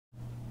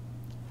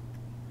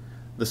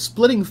The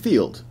splitting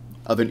field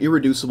of an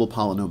irreducible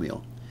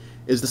polynomial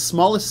is the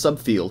smallest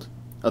subfield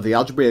of the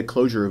algebraic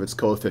closure of its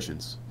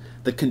coefficients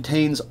that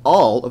contains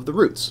all of the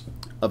roots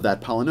of that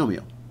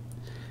polynomial.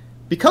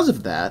 Because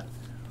of that,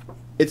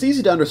 it's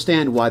easy to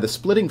understand why the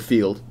splitting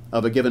field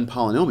of a given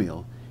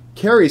polynomial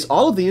carries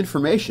all of the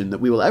information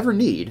that we will ever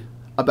need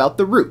about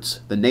the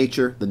roots, the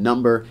nature, the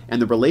number, and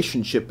the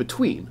relationship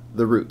between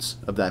the roots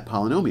of that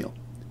polynomial.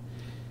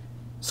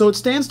 So it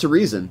stands to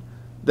reason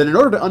that in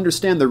order to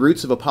understand the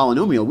roots of a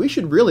polynomial, we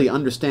should really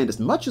understand as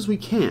much as we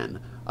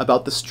can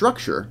about the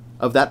structure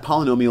of that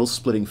polynomial's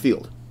splitting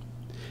field.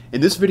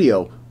 In this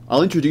video,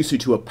 I'll introduce you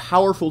to a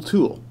powerful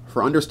tool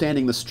for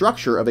understanding the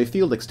structure of a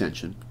field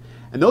extension,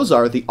 and those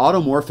are the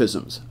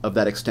automorphisms of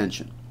that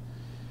extension.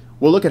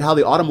 We'll look at how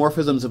the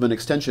automorphisms of an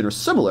extension are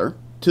similar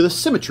to the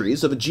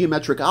symmetries of a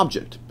geometric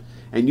object,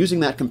 and using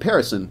that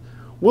comparison,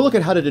 we'll look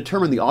at how to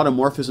determine the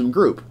automorphism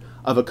group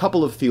of a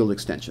couple of field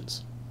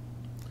extensions.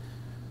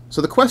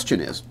 So the question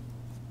is,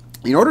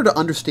 in order to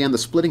understand the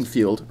splitting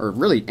field, or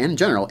really in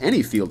general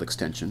any field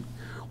extension,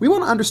 we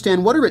want to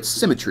understand what are its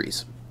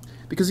symmetries.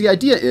 Because the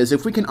idea is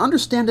if we can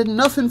understand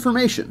enough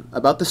information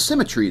about the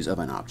symmetries of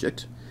an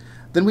object,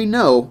 then we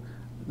know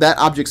that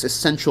object's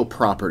essential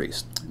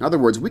properties. In other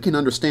words, we can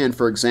understand,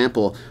 for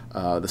example,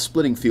 the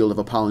splitting field of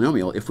a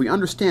polynomial if we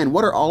understand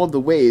what are all of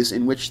the ways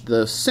in which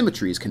the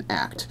symmetries can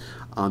act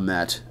on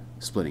that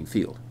splitting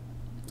field.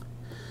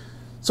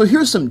 So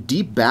here's some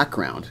deep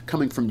background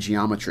coming from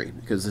geometry,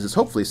 because this is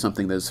hopefully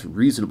something that's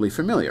reasonably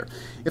familiar.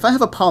 If I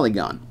have a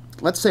polygon,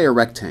 let's say a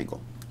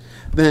rectangle,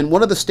 then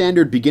one of the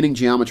standard beginning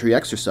geometry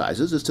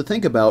exercises is to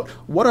think about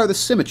what are the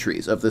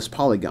symmetries of this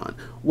polygon.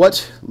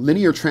 What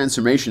linear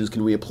transformations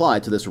can we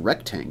apply to this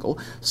rectangle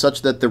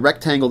such that the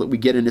rectangle that we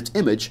get in its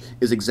image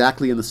is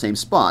exactly in the same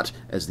spot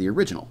as the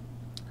original?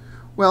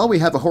 Well, we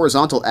have a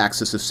horizontal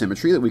axis of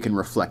symmetry that we can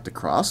reflect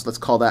across. Let's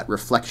call that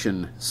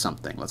reflection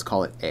something. Let's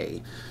call it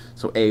A.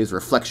 So A is a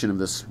reflection of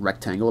this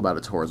rectangle about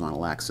its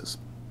horizontal axis.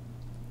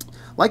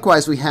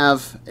 Likewise, we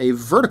have a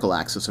vertical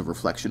axis of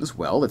reflection as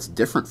well that's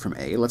different from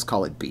A. Let's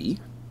call it B.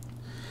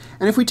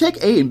 And if we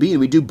take A and B and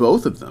we do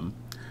both of them,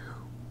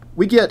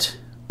 we get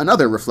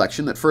another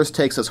reflection that first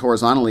takes us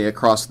horizontally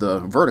across the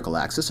vertical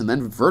axis and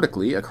then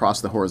vertically across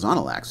the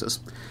horizontal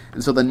axis.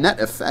 And so the net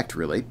effect,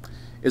 really,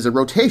 is a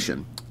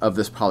rotation of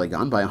this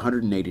polygon by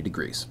 180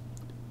 degrees.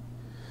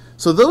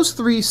 So those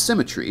three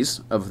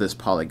symmetries of this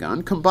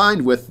polygon,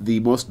 combined with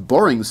the most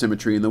boring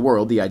symmetry in the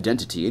world, the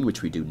identity, in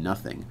which we do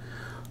nothing,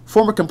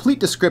 form a complete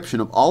description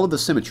of all of the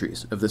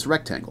symmetries of this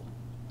rectangle.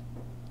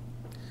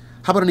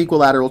 How about an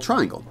equilateral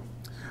triangle?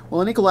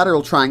 Well, an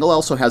equilateral triangle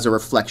also has a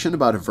reflection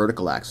about a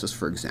vertical axis,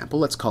 for example.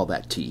 Let's call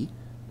that T.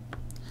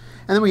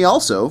 And then we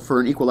also, for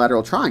an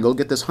equilateral triangle,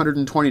 get this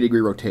 120-degree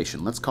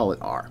rotation. Let's call it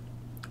R.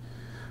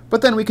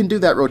 But then we can do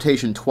that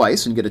rotation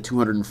twice and get a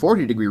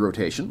 240-degree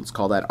rotation. Let's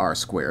call that R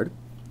squared.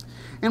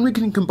 And we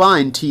can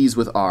combine T's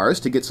with R's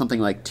to get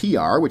something like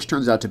TR, which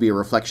turns out to be a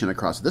reflection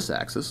across this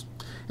axis,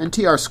 and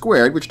TR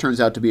squared, which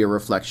turns out to be a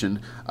reflection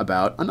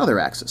about another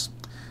axis.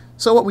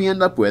 So what we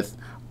end up with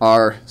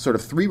are sort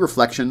of three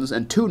reflections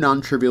and two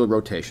non-trivial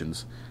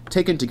rotations,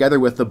 taken together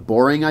with the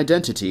boring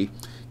identity,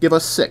 give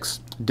us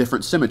 6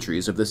 different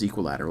symmetries of this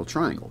equilateral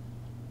triangle.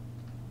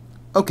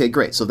 Okay,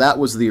 great. So that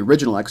was the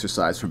original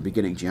exercise from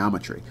beginning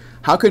geometry.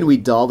 How can we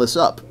doll this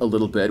up a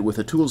little bit with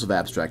the tools of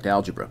abstract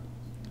algebra?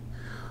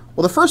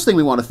 Well, the first thing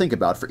we want to think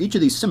about for each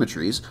of these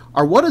symmetries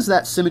are what is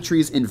that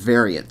symmetry's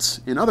invariants?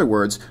 In other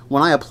words,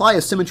 when I apply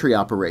a symmetry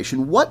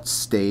operation, what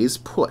stays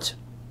put?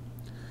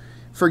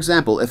 For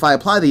example, if I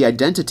apply the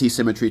identity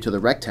symmetry to the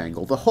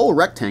rectangle, the whole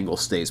rectangle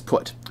stays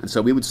put. And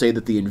so we would say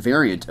that the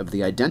invariant of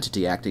the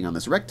identity acting on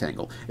this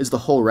rectangle is the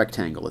whole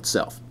rectangle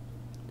itself.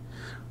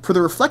 For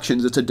the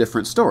reflections, it's a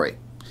different story.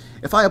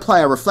 If I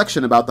apply a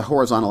reflection about the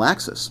horizontal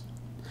axis,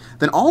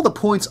 then all the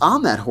points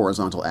on that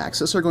horizontal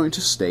axis are going to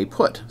stay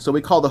put. So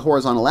we call the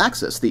horizontal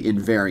axis the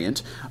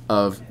invariant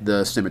of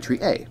the symmetry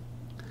A.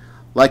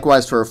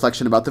 Likewise, for a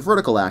reflection about the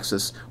vertical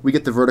axis, we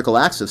get the vertical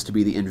axis to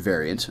be the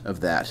invariant of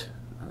that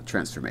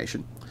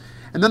transformation.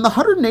 And then the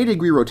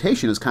 180-degree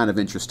rotation is kind of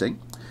interesting,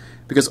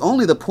 because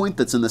only the point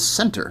that's in the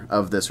center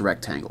of this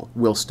rectangle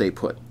will stay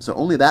put. So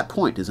only that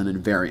point is an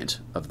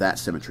invariant of that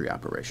symmetry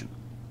operation.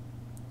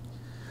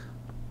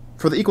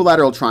 For the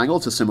equilateral triangle,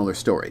 it's a similar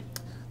story.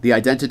 The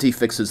identity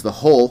fixes the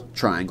whole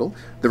triangle,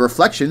 the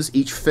reflections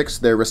each fix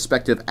their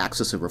respective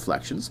axis of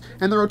reflections,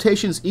 and the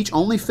rotations each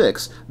only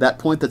fix that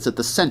point that's at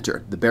the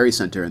center, the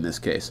barycenter in this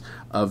case,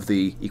 of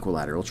the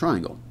equilateral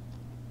triangle.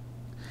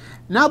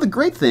 Now the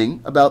great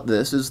thing about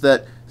this is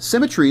that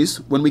symmetries,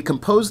 when we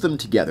compose them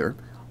together,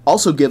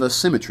 also give us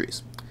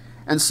symmetries.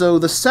 And so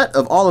the set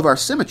of all of our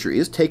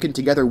symmetries, taken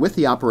together with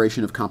the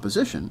operation of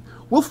composition,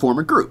 will form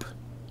a group.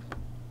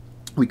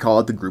 We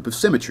call it the group of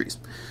symmetries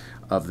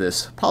of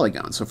this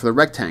polygon. So for the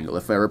rectangle,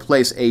 if I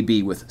replace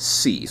AB with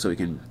C, so we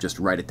can just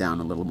write it down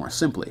a little more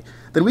simply,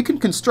 then we can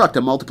construct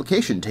a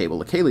multiplication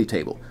table, a Cayley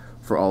table,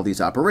 for all these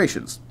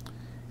operations.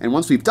 And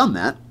once we've done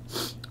that,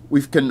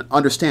 we can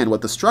understand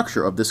what the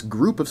structure of this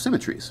group of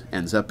symmetries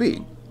ends up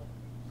being.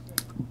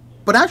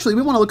 But actually,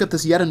 we want to look at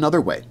this yet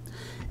another way.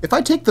 If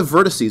I take the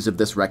vertices of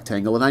this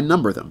rectangle and I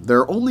number them, there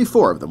are only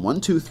 4 of them,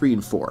 1, 2, 3,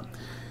 and 4.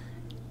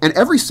 And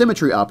every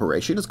symmetry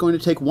operation is going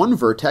to take one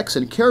vertex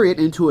and carry it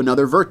into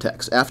another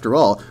vertex. After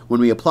all,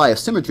 when we apply a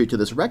symmetry to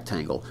this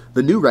rectangle,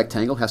 the new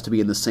rectangle has to be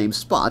in the same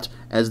spot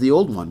as the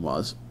old one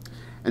was.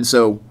 And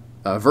so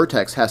a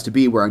vertex has to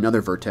be where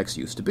another vertex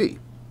used to be.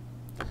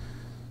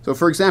 So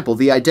for example,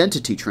 the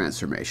identity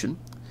transformation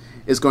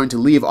is going to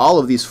leave all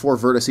of these 4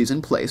 vertices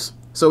in place.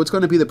 So it's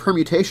going to be the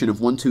permutation of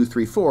 1, 2,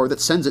 3, 4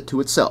 that sends it to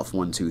itself,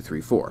 1, 2,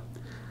 3, 4.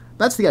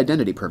 That's the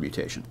identity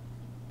permutation.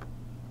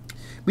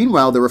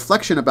 Meanwhile, the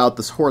reflection about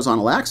this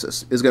horizontal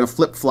axis is going to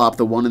flip-flop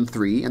the 1 and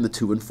 3 and the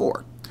 2 and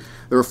 4.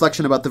 The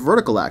reflection about the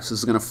vertical axis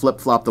is going to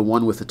flip-flop the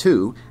 1 with the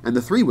 2 and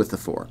the 3 with the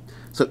 4.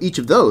 So each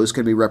of those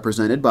can be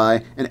represented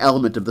by an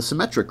element of the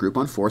symmetric group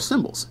on 4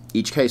 symbols.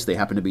 Each case, they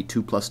happen to be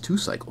 2 plus 2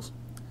 cycles.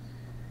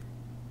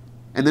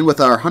 And then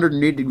with our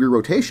 180-degree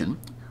rotation,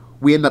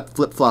 we end up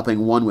flip-flopping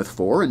 1 with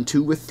 4 and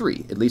 2 with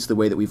 3, at least the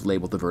way that we've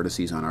labeled the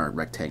vertices on our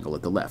rectangle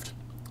at the left.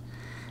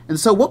 And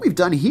so what we've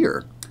done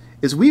here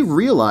is we've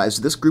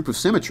realized this group of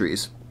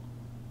symmetries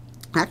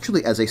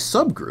actually as a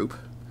subgroup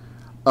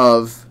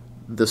of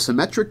the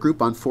symmetric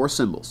group on 4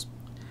 symbols.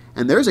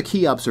 And there's a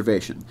key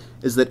observation,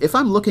 is that if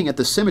I'm looking at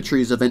the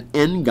symmetries of an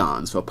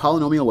n-gon, so a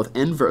polynomial with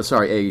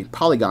a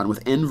polygon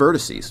with n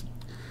vertices,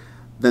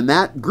 then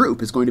that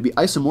group is going to be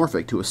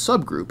isomorphic to a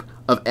subgroup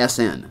of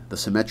Sn, the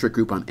symmetric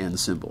group on n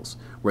symbols,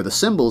 where the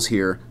symbols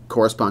here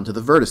correspond to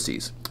the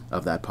vertices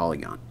of that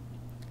polygon.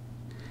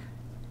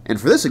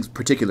 And for this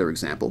particular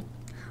example,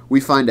 we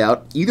find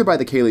out either by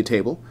the Cayley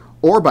table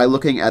or by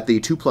looking at the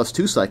 2 plus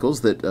 2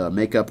 cycles that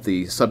make up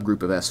the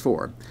subgroup of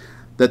S4,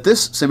 that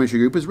this symmetry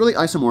group is really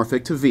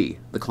isomorphic to V,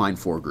 the Klein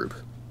 4 group.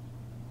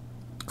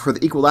 For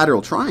the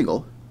equilateral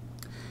triangle,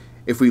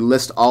 if we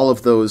list all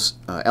of those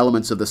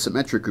elements of the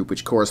symmetric group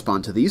which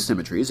correspond to these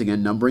symmetries,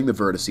 again numbering the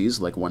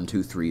vertices, like 1,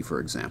 2, 3 for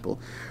example,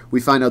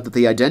 we find out that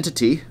the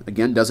identity,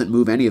 again, doesn't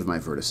move any of my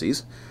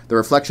vertices. The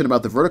reflection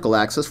about the vertical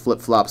axis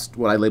flip-flops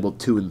what I labeled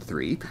 2 and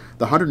 3.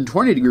 The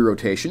 120-degree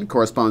rotation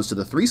corresponds to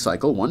the 3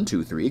 cycle, 1,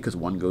 2, 3, because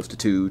 1 goes to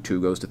 2,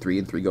 2 goes to 3,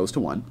 and 3 goes to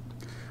 1.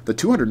 The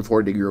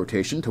 240-degree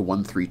rotation to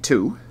 1, 3,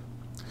 2.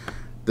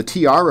 The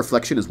TR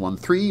reflection is 1,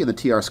 3, and the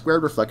TR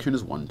squared reflection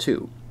is 1,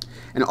 2.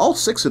 And all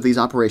 6 of these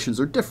operations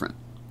are different.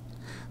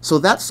 So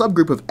that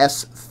subgroup of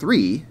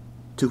S3,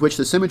 to which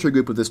the symmetry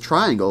group of this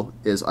triangle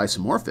is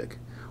isomorphic,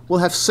 will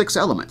have 6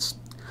 elements.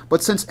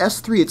 But since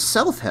S3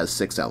 itself has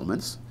 6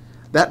 elements,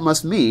 that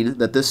must mean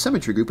that this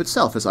symmetry group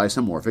itself is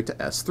isomorphic to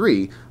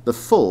S3, the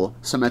full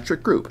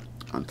symmetric group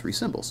on 3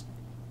 symbols.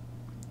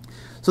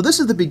 So this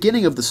is the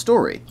beginning of the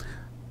story.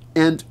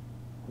 And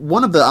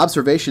one of the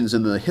observations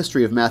in the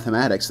history of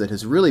mathematics that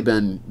has really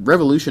been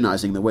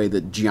revolutionizing the way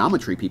that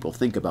geometry people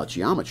think about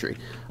geometry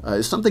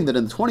is something that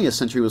in the 20th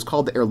century was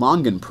called the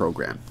Erlangen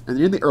program. And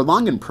in the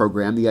Erlangen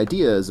program, the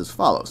idea is as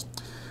follows.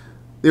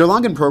 The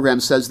Erlangen program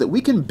says that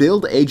we can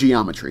build a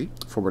geometry,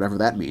 for whatever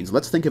that means.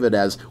 Let's think of it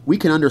as we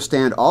can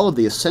understand all of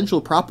the essential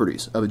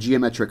properties of a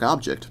geometric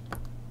object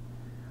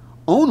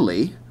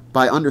only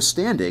by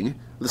understanding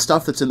the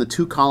stuff that's in the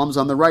 2 columns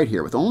on the right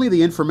here, with only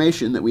the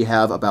information that we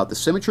have about the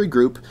symmetry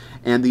group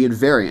and the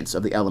invariants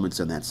of the elements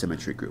in that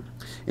symmetry group.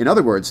 In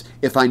other words,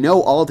 if I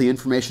know all the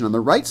information on the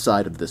right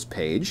side of this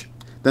page,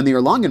 then the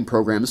Erlangen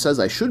program says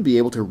I should be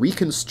able to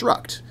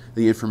reconstruct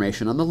the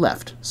information on the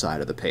left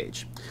side of the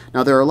page.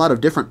 Now there are a lot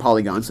of different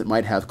polygons that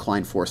might have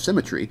Klein 4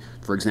 symmetry,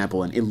 for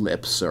example an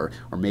ellipse or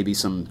maybe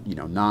some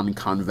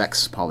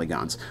non-convex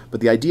polygons, but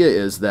the idea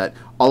is that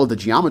all of the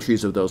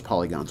geometries of those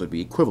polygons would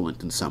be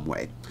equivalent in some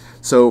way.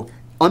 So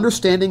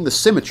understanding the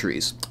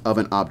symmetries of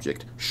an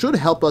object should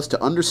help us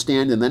to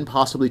understand and then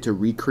possibly to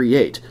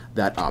recreate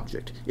that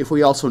object, if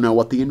we also know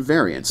what the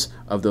invariants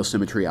of those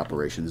symmetry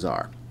operations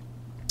are.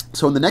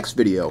 So in the next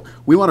video,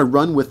 we want to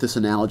run with this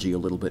analogy a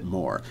little bit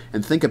more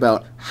and think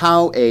about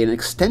how an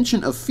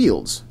extension of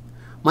fields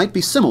might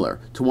be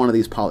similar to one of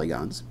these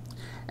polygons,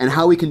 and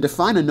how we can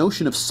define a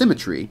notion of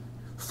symmetry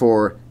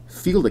for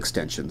field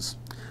extensions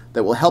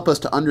that will help us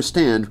to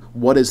understand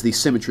what is the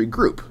symmetry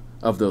group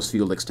of those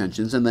field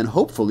extensions, and then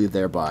hopefully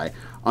thereby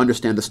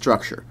understand the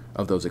structure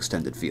of those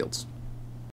extended fields.